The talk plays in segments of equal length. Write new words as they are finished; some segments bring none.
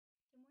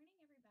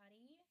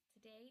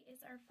Today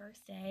is our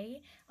first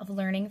day of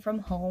learning from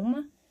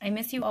home. I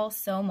miss you all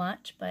so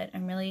much, but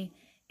I'm really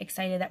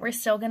excited that we're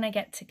still going to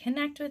get to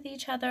connect with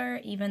each other,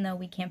 even though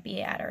we can't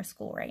be at our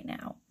school right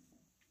now.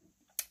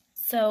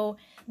 So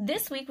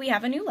this week we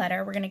have a new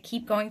letter. We're going to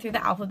keep going through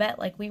the alphabet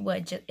like we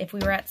would if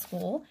we were at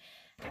school.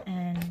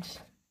 And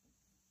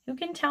who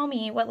can tell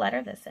me what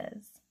letter this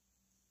is?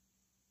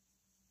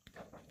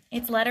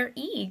 It's letter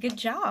E. Good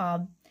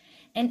job.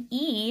 And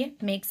E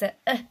makes a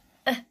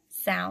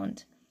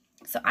sound.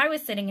 So I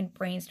was sitting and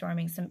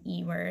brainstorming some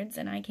E words,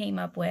 and I came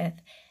up with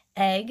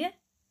egg,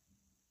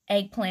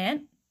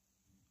 eggplant,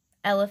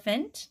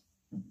 elephant,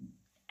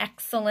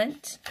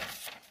 excellent,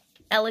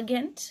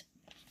 elegant.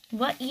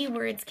 What E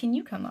words can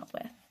you come up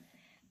with?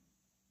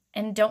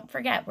 And don't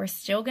forget, we're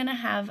still going to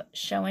have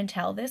show and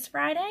tell this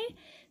Friday.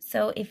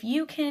 So if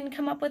you can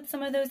come up with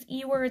some of those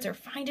E words or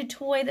find a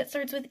toy that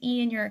starts with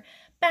E in your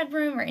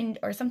bedroom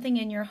or something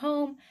in your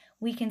home,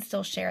 we can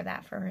still share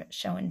that for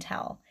show and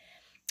tell,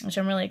 which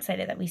I'm really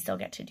excited that we still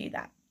get to do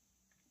that.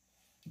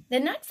 The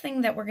next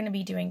thing that we're going to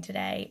be doing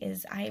today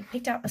is I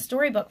picked out a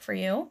storybook for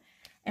you,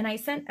 and I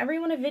sent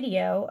everyone a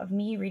video of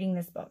me reading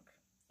this book.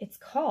 It's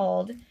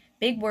called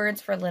Big Words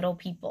for Little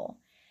People.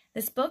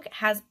 This book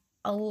has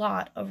a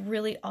lot of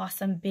really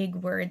awesome big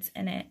words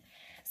in it.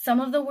 Some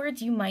of the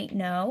words you might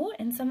know,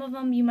 and some of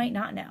them you might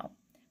not know.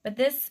 But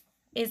this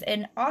is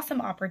an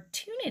awesome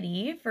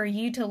opportunity for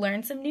you to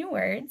learn some new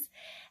words,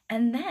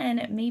 and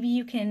then maybe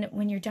you can,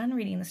 when you're done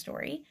reading the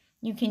story,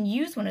 you can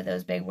use one of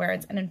those big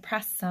words and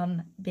impress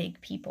some big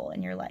people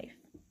in your life.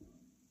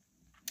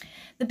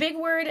 The big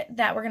word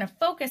that we're going to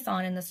focus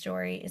on in the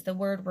story is the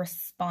word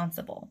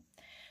responsible.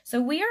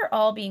 So we are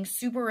all being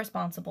super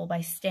responsible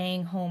by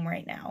staying home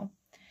right now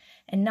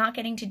and not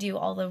getting to do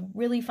all the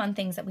really fun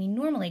things that we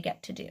normally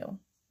get to do,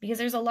 because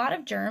there's a lot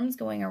of germs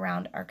going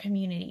around our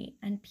community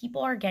and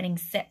people are getting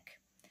sick.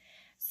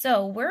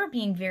 So we're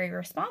being very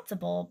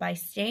responsible by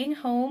staying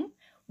home,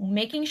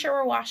 making sure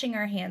we're washing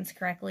our hands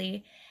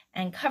correctly,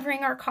 and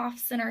covering our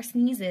coughs and our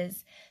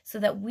sneezes so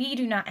that we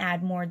do not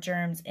add more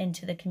germs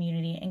into the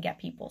community and get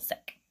people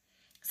sick.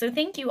 So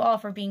thank you all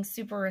for being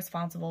super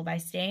responsible by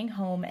staying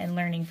home and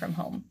learning from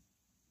home.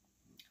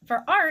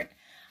 For art,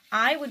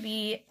 I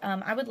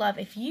would love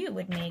if you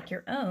would make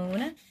your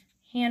own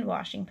hand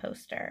washing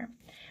poster.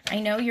 I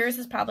know yours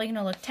is probably going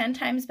to look 10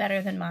 times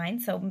better than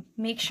mine, so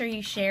make sure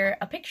you share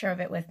a picture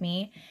of it with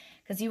me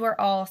because you are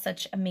all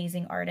such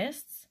amazing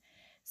artists.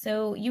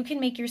 So you can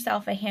make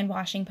yourself a hand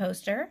washing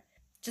poster.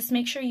 Just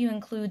make sure you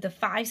include the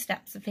 5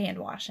 steps of hand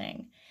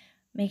washing.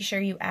 Make sure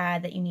you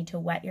add that you need to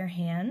wet your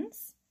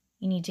hands,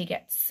 you need to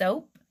get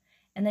soap,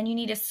 and then you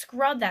need to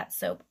scrub that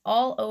soap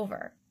all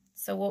over.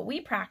 So what we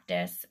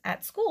practice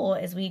at school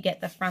is we get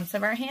the fronts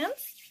of our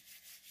hands,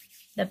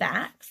 the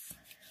backs,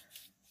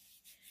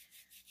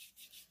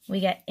 we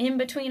get in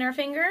between our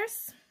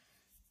fingers,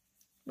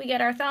 we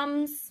get our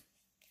thumbs,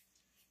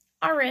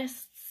 our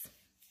wrists,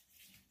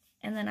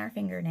 and then our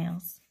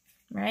fingernails,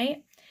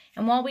 right?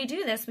 And while we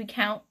do this, we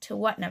count to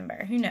what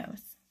number? Who knows?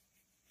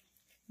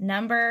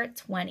 Number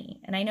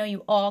 20. And I know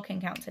you all can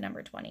count to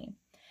number 20.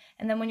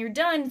 And then when you're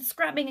done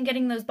scrubbing and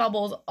getting those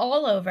bubbles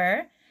all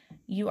over,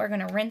 you are going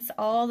to rinse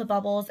all the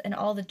bubbles and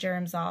all the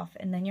germs off,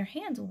 and then your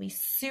hands will be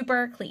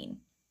super clean.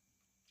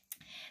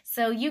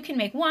 So you can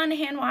make one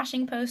hand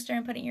washing poster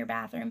and put it in your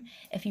bathroom.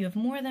 If you have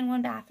more than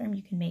one bathroom,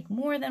 you can make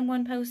more than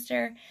one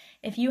poster.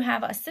 If you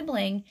have a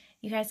sibling,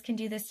 you guys can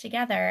do this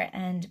together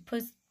and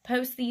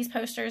post these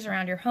posters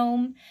around your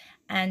home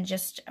and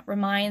just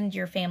remind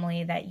your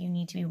family that you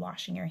need to be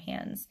washing your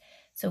hands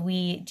so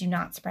we do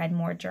not spread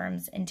more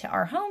germs into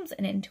our homes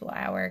and into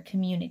our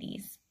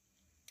communities.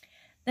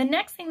 The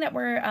next thing that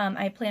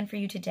I plan for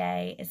you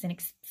today is a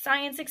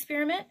science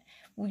experiment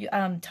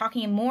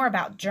talking more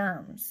about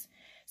germs.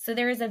 So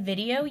there is a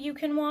video you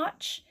can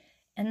watch,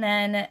 and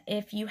then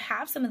if you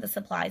have some of the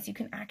supplies, you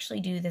can actually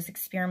do this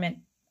experiment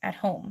at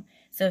home.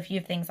 So if you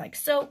have things like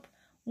soap,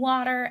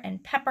 water,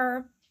 and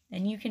pepper,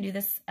 and you can do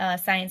this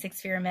science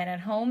experiment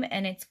at home,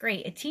 and it's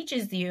great. It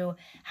teaches you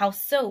how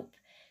soap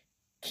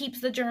keeps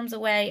the germs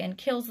away and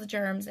kills the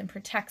germs and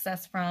protects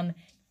us from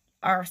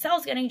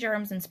ourselves getting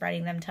germs and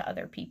spreading them to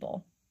other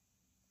people.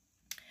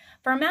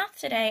 For math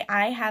today,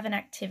 I have an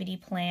activity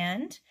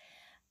planned.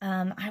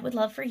 I would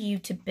love for you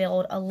to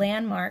build a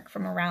landmark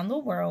from around the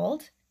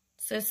world.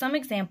 So some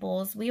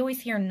examples, we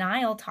always hear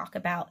Niall talk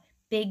about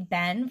Big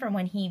Ben from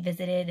when he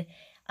visited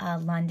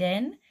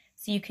London.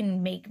 So you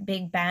can make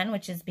Big Ben,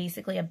 which is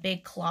basically a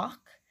big clock.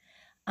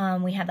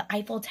 We have the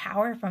Eiffel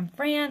Tower from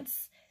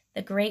France,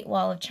 the Great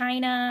Wall of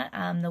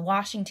China, the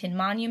Washington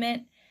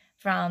Monument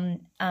from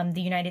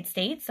the United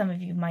States. Some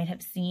of you might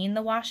have seen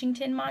the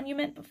Washington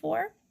Monument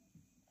before.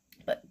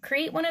 But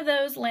create one of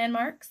those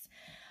landmarks,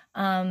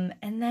 and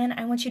then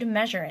I want you to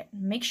measure it.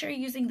 Make sure you're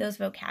using those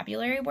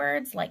vocabulary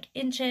words like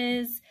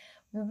inches,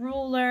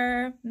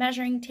 ruler,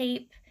 measuring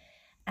tape,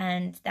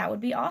 and that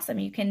would be awesome.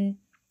 You can,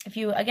 if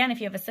you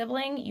have a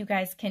sibling, you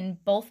guys can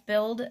both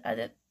build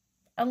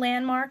a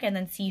landmark and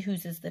then see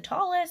whose is the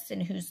tallest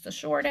and who's the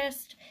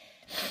shortest.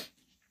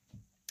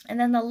 And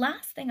then the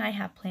last thing I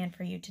have planned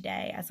for you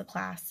today as a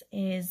class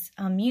is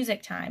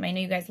music time. I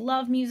know you guys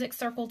love music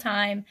circle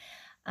time,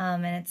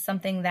 and it's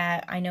something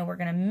that I know we're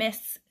going to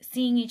miss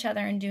seeing each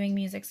other and doing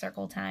music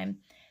circle time.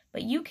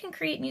 But you can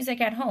create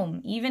music at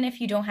home, even if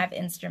you don't have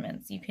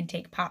instruments. You can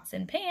take pots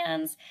and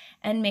pans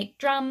and make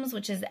drums,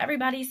 which is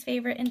everybody's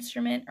favorite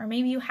instrument, or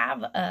maybe you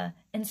have an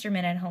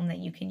instrument at home that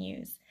you can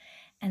use.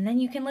 And then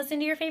you can listen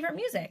to your favorite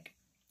music.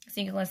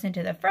 So you can listen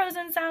to the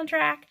Frozen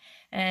soundtrack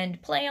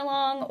and play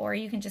along, or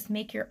you can just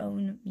make your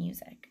own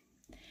music.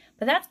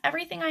 But that's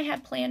everything I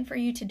have planned for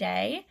you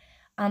today.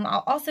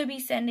 I'll also be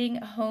sending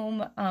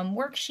home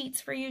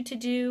worksheets for you to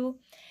do.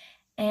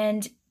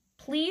 And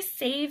please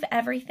save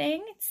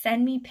everything.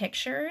 Send me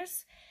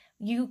pictures.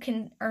 You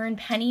can earn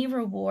penny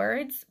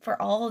rewards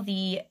for all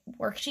the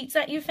worksheets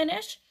that you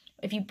finish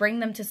if you bring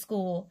them to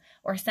school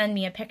or send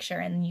me a picture,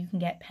 and you can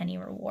get penny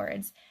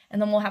rewards.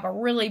 And then we'll have a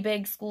really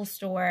big school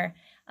store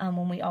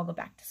when we all go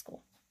back to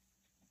school.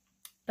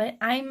 But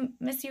I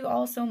miss you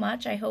all so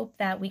much. I hope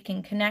that we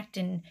can connect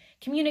and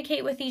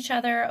communicate with each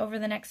other over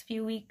the next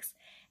few weeks.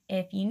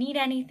 If you need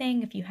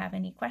anything, if you have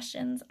any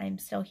questions, I'm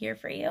still here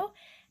for you.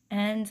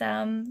 And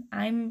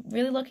I'm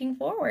really looking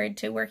forward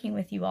to working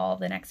with you all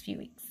the next few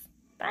weeks.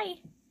 Bye.